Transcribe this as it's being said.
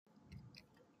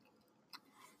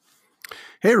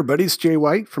Hey, everybody, it's Jay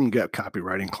White from Get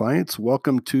Copywriting Clients.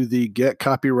 Welcome to the Get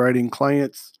Copywriting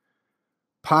Clients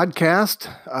podcast.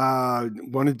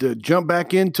 Wanted to jump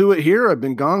back into it here. I've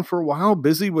been gone for a while,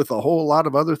 busy with a whole lot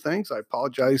of other things. I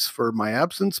apologize for my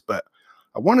absence, but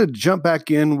I wanted to jump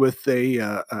back in with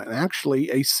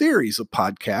actually a series of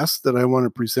podcasts that I want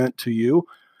to present to you.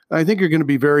 I think you're going to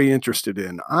be very interested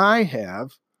in. I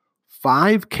have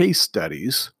 5 case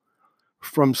studies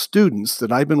from students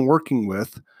that I've been working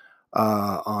with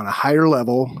on a higher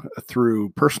level through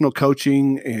personal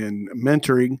coaching and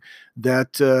mentoring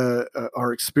that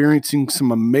are experiencing some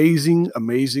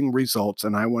amazing results.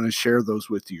 And I want to share those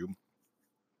with you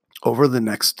over the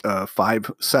next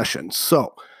 5 sessions.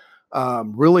 So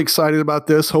really excited about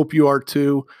this. Hope you are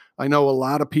too. I know a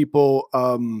lot of people,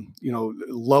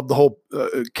 love the whole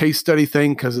case study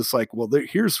thing because it's like, well,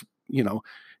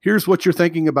 here's what you're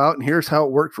thinking about, and here's how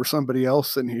it worked for somebody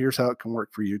else, and here's how it can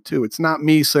work for you too. It's not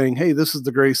me saying, hey, this is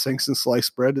the greatest thing since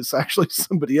sliced bread. It's actually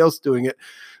somebody else doing it.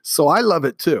 So I love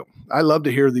it too. I love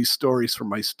to hear these stories from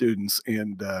my students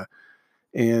and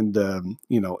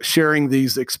sharing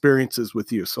these experiences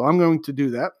with you. So I'm going to do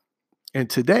that.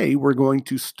 And today we're going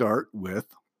to start with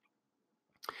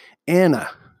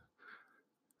Anna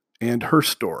and her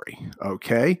story.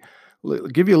 Okay. I'll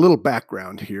give you a little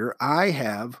background here. I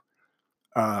have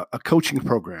a coaching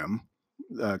program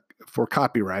for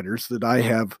copywriters that I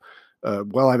have.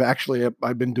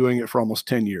 I've been doing it for almost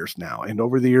 10 years now. And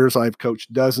over the years, I've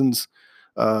coached dozens,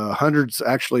 hundreds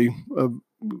actually of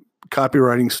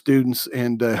copywriting students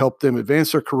and helped them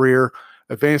advance their career,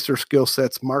 advance their skill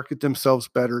sets, market themselves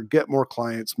better, get more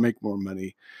clients, make more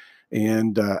money.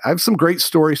 And I have some great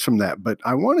stories from that, but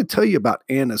I want to tell you about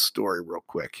Anna's story real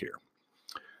quick here.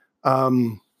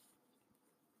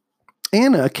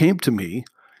 Anna came to me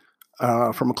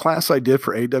from a class I did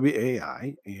for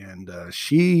AWAI, and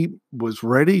she was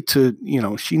ready to,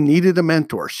 she needed a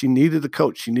mentor. She needed a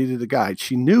coach. She needed a guide.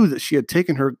 She knew that she had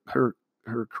taken her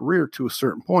career to a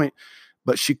certain point,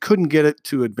 but she couldn't get it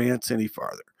to advance any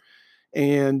farther.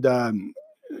 And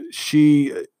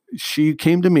she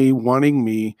came to me wanting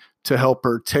me to help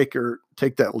her take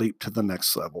that leap to the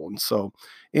next level. And so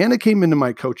Anna came into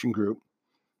my coaching group.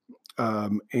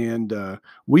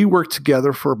 We worked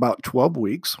together for about 12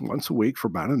 weeks, once a week for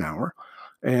about an hour.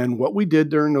 And what we did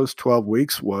during those 12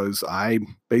 weeks was I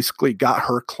basically got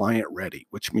her client ready,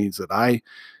 which means that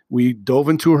we dove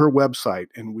into her website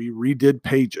and we redid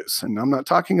pages. And I'm not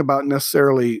talking about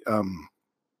necessarily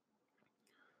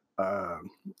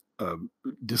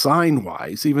design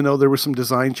wise, even though there were some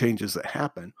design changes that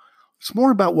happened. It's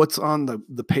more about what's on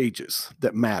the pages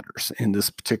that matters in this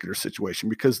particular situation,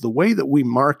 because the way that we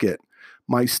market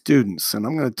my students, and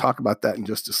I'm going to talk about that in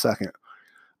just a second,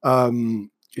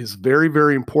 is very,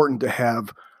 very important to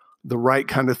have the right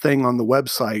kind of thing on the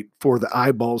website for the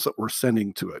eyeballs that we're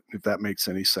sending to it, if that makes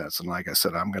any sense. And like I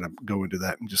said, I'm going to go into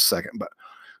that in just a second. But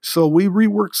so we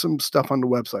reworked some stuff on the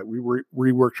website. We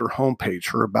reworked her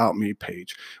homepage, her About Me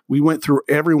page. We went through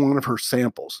every one of her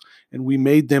samples and we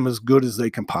made them as good as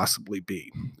they can possibly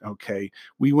be. Okay.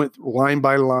 We went line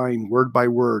by line, word by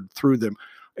word through them.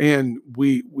 And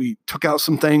we took out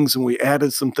some things and we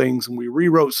added some things and we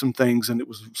rewrote some things. And it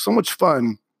was so much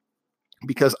fun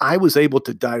because I was able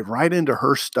to dive right into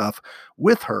her stuff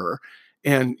with her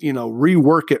and,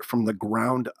 rework it from the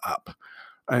ground up.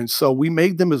 And so we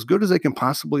made them as good as they can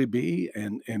possibly be.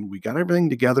 And we got everything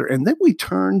together. And then we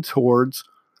turned towards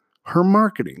her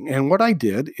marketing. And what I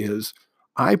did is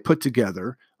I put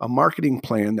together a marketing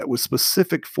plan that was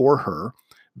specific for her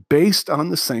based on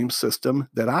the same system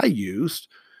that I used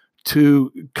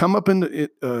to come up in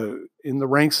the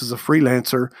ranks as a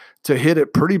freelancer, to hit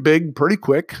it pretty big, pretty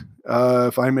quick,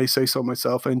 if I may say so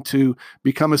myself, and to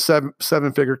become a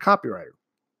seven-figure copywriter.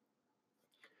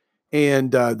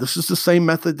 And this is the same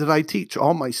method that I teach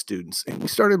all my students. And we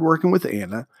started working with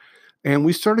Anna, and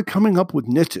we started coming up with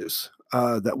niches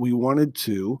that we wanted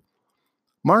to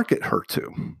market her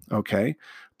to. Okay.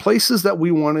 Places that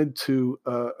we wanted to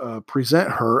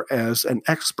present her as an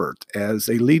expert, as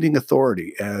a leading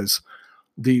authority, as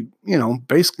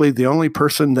basically the only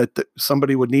person that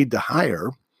somebody would need to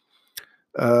hire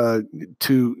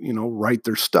to write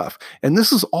their stuff. And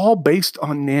this is all based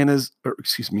on Nana's. I'm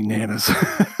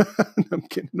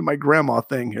getting into my grandma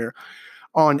thing here.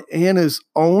 On Anna's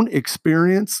own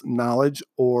experience, knowledge,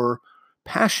 or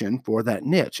passion for that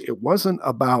niche. It wasn't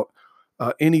about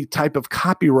any type of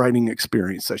copywriting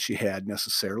experience that she had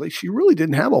necessarily. She really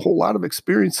didn't have a whole lot of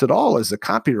experience at all as a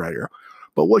copywriter.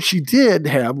 But what she did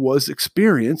have was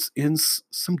experience in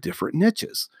some different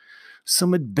niches,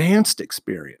 some advanced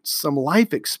experience, some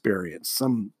life experience,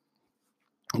 some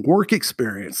work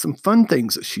experience, some fun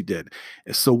things that she did.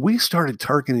 And so we started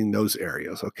targeting those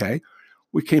areas. Okay.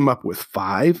 We came up with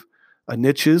five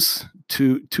niches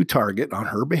to target on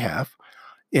her behalf.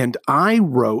 And I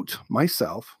wrote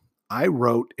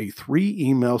a 3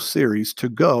 email series to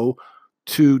go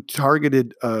to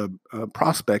targeted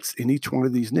prospects in each one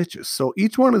of these niches. So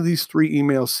each one of these 3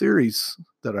 email series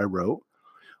that I wrote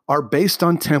are based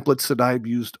on templates that I've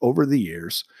used over the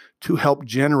years to help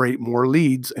generate more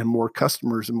leads and more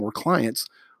customers and more clients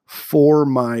for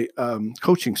my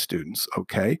coaching students.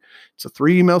 Okay. It's a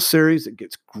 3 email series. It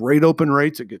gets great open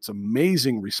rates. It gets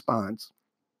amazing response.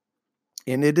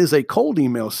 And it is a cold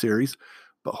email series,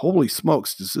 but holy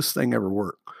smokes, does this thing ever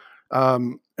work?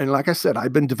 And like I said,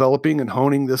 I've been developing and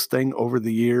honing this thing over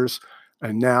the years,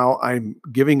 and now I'm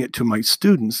giving it to my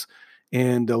students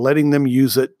and letting them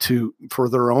use it for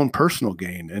their own personal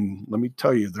gain. And let me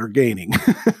tell you, they're gaining.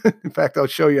 In fact, I'll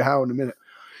show you how in a minute.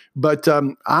 But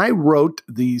I wrote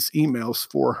these emails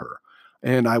for her,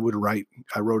 and I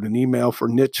wrote an email for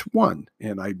niche 1,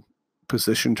 and I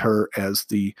positioned her as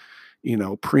the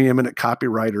preeminent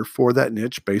copywriter for that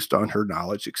niche based on her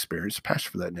knowledge, experience,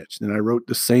 passion for that niche. Then I wrote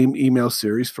the same email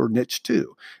series for niche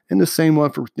 2 and the same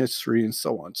one for niche 3 and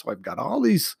so on. So I've got all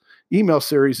these email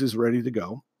series ready to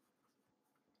go.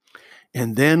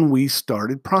 And then we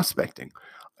started prospecting,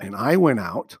 and I went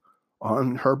out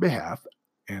on her behalf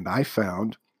and I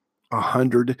found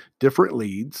 100 different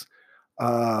leads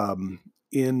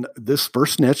in this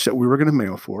first niche that we were going to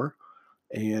mail for,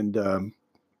 and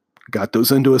got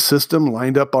those into a system,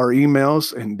 lined up our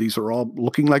emails, and these are all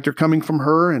looking like they're coming from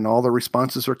her, and all the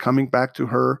responses are coming back to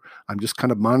her. I'm just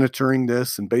kind of monitoring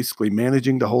this and basically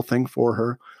managing the whole thing for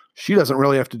her. She doesn't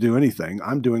really have to do anything.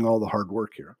 I'm doing all the hard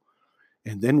work here.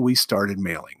 And then we started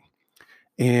mailing.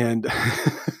 And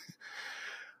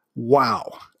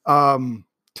wow.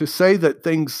 To say that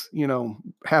things,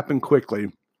 happen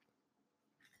quickly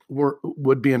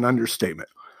would be an understatement.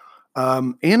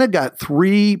 Anna got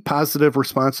 3 positive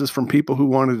responses from people who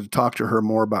wanted to talk to her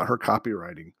more about her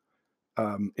copywriting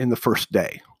in the first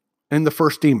day, in the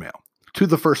first email to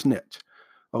the first niche.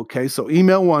 Okay, so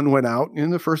email 1 went out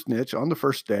in the first niche on the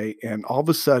first day, and all of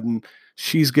a sudden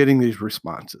she's getting these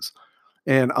responses.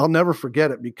 And I'll never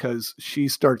forget it because she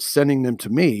starts sending them to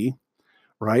me,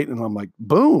 right? And I'm like,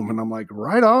 boom. And I'm like,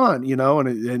 right on,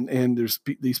 and there's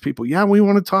these people. Yeah, we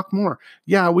want to talk more.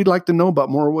 Yeah, we'd like to know about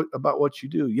what you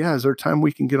do. Yeah, is there time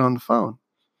we can get on the phone?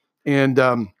 And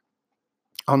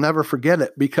I'll never forget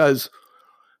it because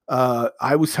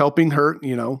I was helping her,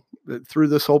 through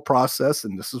this whole process.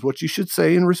 And this is what you should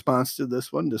say in response to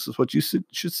this one. This is what you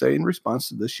should say in response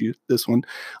to this one.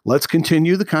 Let's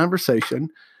continue the conversation.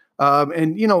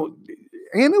 And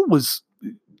Anna was,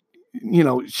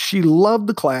 she loved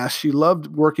the class. She loved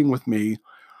working with me.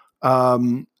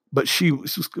 But she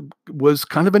was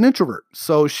kind of an introvert.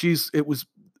 So it was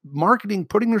marketing,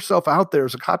 putting herself out there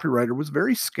as a copywriter was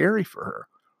very scary for her,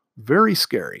 very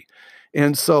scary.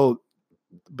 And so,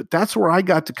 but that's where I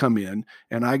got to come in,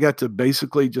 and I got to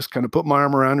basically just kind of put my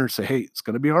arm around her and say, hey, it's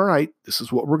going to be all right. This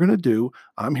is what we're going to do.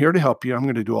 I'm here to help you. I'm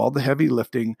going to do all the heavy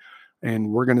lifting, and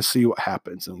we're going to see what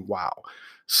happens. And wow.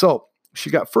 So she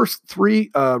got first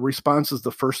 3 responses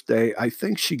the first day. I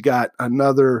think she got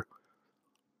another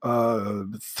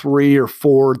 3 or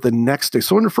 4 the next day.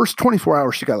 So in the first 24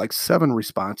 hours, she got like 7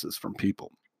 responses from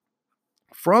people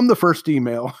from the first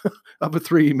email of a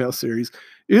 3 email series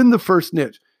in the first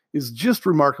niche. Is just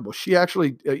remarkable. She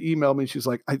actually emailed me. She's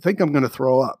like, I think I'm going to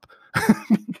throw up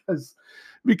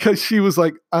because she was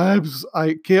like,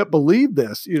 I can't believe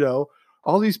this,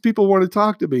 all these people want to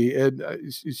talk to me, and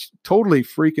she's totally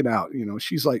freaking out.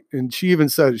 She's like, and she even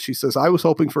said, she says, I was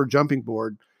hoping for a jumping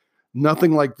board.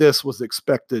 Nothing like this was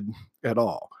expected at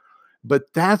all. But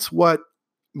that's what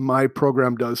my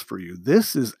program does for you.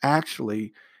 This is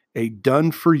actually a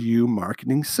done for you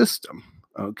marketing system.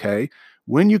 Okay.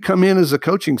 When you come in as a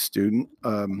coaching student,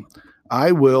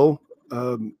 I will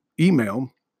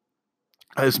email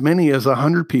as many as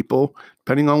 100 people,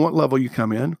 depending on what level you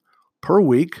come in, per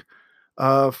week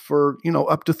for,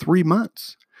 up to 3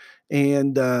 months.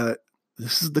 And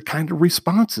this is the kind of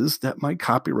responses that my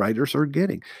copywriters are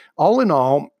getting. All in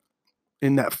all,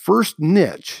 in that first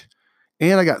niche,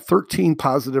 and I got 13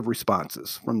 positive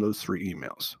responses from those 3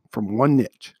 emails from one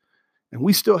niche. And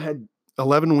we still had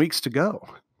 11 weeks to go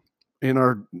in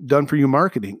our done for you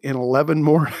marketing, and 11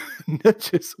 more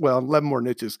niches. Well, 11 more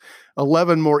niches,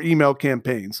 11 more email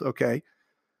campaigns. Okay.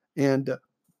 And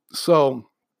so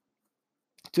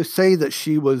to say that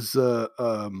she was over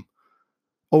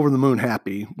the moon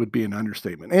happy would be an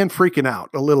understatement, and freaking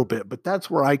out a little bit. But that's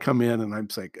where I come in, and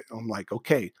I'm like,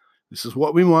 okay, this is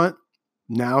what we want.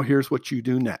 Now here's what you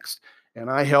do next. And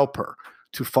I help her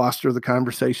to foster the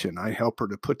conversation. I help her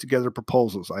to put together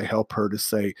proposals. I help her to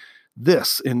say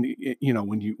this. And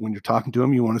when you're talking to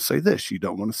them, you want to say this. You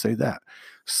don't want to say that.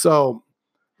 So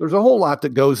there's a whole lot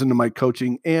that goes into my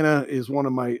coaching. Anna is one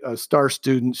of my star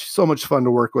students. She's so much fun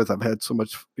to work with. I've had so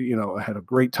much, I had a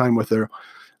great time with her.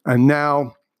 And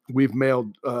now we've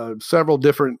mailed several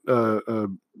different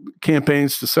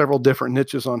campaigns to several different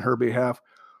niches on her behalf.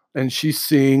 And she's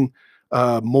seeing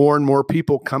more and more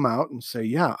people come out and say,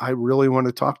 yeah, I really want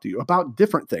to talk to you about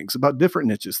different things, about different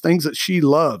niches, things that she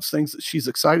loves, things that she's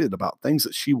excited about, things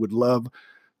that she would love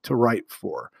to write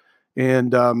for.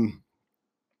 And,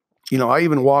 I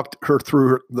even walked her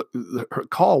through her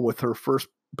call with her first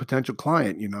potential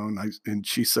client, and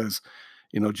she says,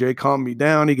 Jay calmed me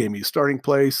down. He gave me a starting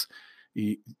place.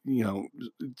 He,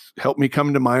 helped me come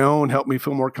into my own, helped me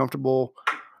feel more comfortable.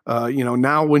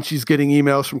 Now when she's getting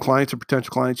emails from clients or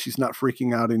potential clients, she's not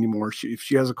freaking out anymore. If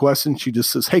she has a question, she just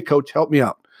says, hey, coach, help me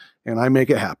out. And I make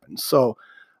it happen. So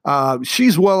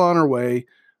she's well on her way.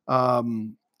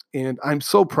 And I'm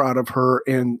so proud of her.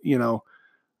 And,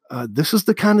 this is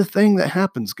the kind of thing that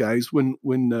happens, guys, when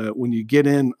you get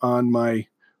in on my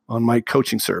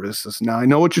coaching services. Now, I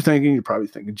know what you're thinking. You're probably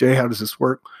thinking, Jay, how does this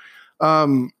work?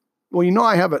 Well,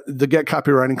 I have the Get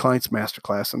Copywriting Clients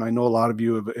Masterclass, and I know a lot of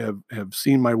you have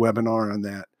seen my webinar on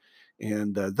that.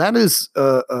 And that is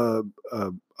a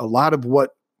lot of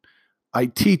what I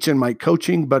teach in my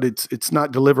coaching, but it's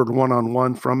not delivered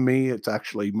one-on-one from me. It's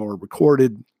actually more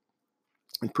recorded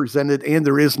and presented, and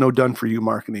there is no done-for-you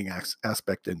marketing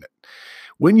aspect in it.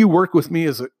 When you work with me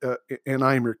and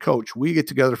I am your coach, we get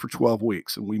together for 12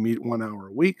 weeks, and we meet 1 hour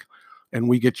a week. And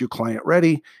we get you client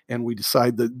ready, and we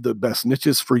decide the best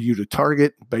niches for you to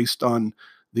target based on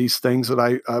these things that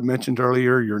I mentioned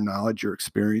earlier, your knowledge, your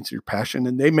experience, your passion.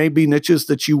 And they may be niches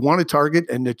that you want to target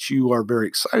and that you are very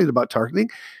excited about targeting.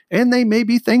 And they may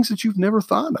be things that you've never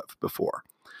thought of before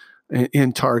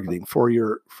in targeting for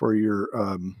your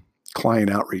client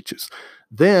outreaches.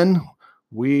 Then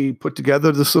we put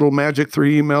together this little magic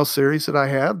 3 email series that I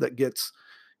have that gets,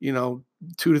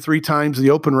 2 to 3 times the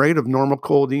open rate of normal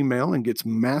cold email and gets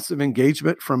massive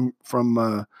engagement from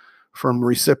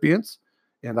recipients.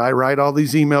 And I write all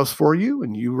these emails for you,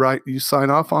 and you sign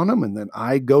off on them. And then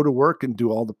I go to work and do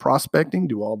all the prospecting,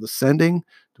 do all the sending,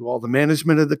 do all the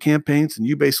management of the campaigns. And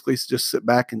you basically just sit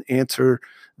back and answer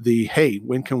the, hey,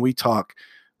 when can we talk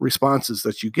responses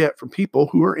that you get from people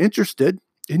who are interested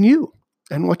in you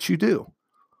and what you do.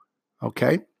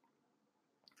 Okay.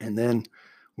 And then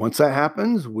once that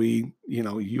happens,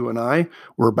 you and I,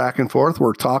 we're back and forth.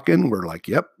 We're talking. We're like,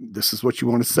 yep, this is what you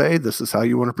want to say. This is how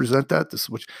you want to present that. This is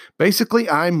what basically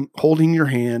I'm holding your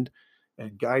hand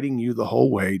and guiding you the whole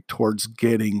way towards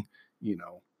getting,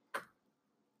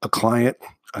 a client,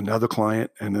 another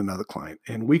client, and another client.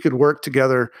 And we could work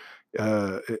together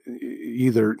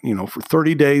either, for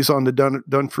 30 days on the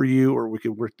done for you, or we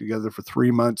could work together for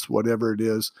 3 months, whatever it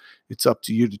is. It's up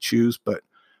to you to choose. But,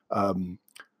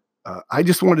 I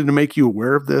just wanted to make you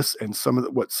aware of this and some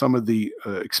of the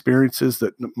experiences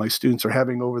that my students are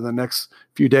having over the next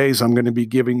few days. I'm going to be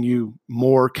giving you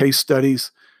more case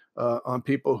studies on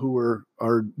people who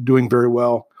are doing very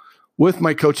well with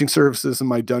my coaching services and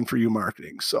my done for you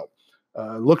marketing. So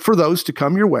look for those to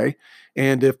come your way.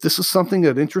 And if this is something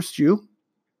that interests you,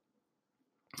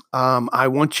 I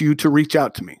want you to reach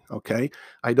out to me. Okay.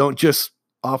 I don't just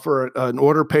offer an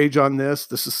order page on this.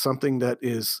 This is something that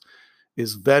is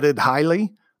vetted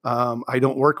highly. I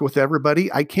don't work with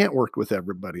everybody. I can't work with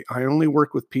everybody. I only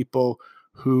work with people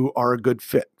who are a good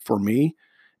fit for me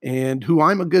and who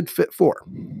I'm a good fit for.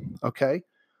 Okay.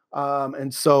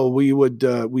 And so we'd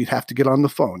have to get on the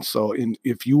phone. So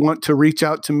if you want to reach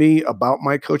out to me about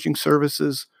my coaching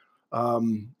services,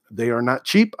 they are not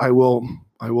cheap. I will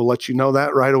let you know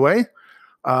that right away.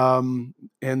 And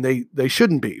they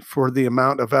shouldn't be for the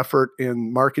amount of effort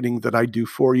in marketing that I do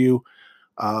for you.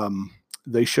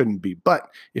 They shouldn't be.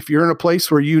 But if you're in a place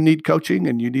where you need coaching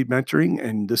and you need mentoring,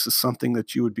 and this is something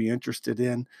that you would be interested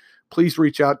in, please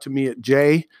reach out to me at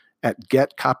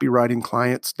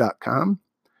jay@getcopywritingclients.com.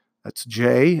 That's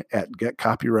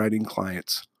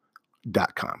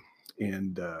jay@getcopywritingclients.com.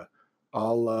 And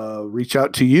I'll reach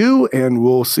out to you, and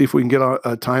we'll see if we can get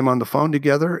a time on the phone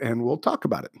together, and we'll talk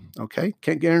about it. Okay.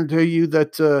 Can't guarantee you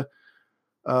that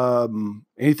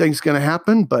anything's going to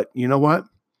happen, but you know what?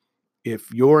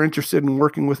 If you're interested in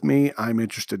working with me, I'm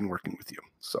interested in working with you.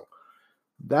 So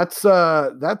that's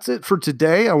it for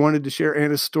today. I wanted to share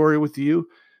Anna's story with you.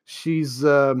 She's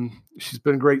been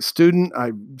a great student.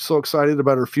 I'm so excited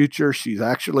about her future. She's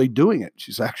actually doing it.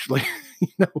 She's actually,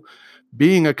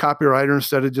 being a copywriter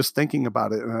instead of just thinking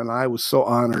about it. And I was so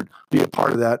honored to be a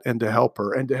part of that and to help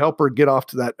her get off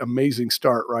to that amazing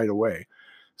start right away.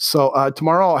 So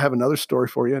tomorrow I'll have another story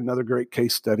for you, another great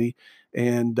case study.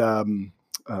 And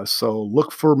so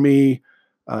look for me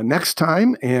next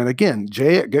time. And again,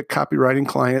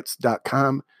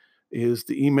 jay@getcopywritingclients.com is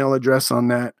the email address on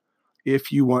that.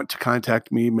 If you want to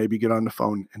contact me, maybe get on the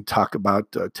phone and talk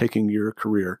about taking your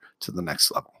career to the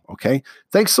next level. Okay.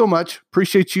 Thanks so much.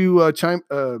 Appreciate you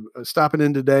stopping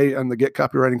in today on the Get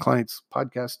Copywriting Clients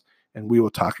podcast, and we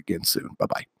will talk again soon.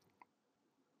 Bye-bye.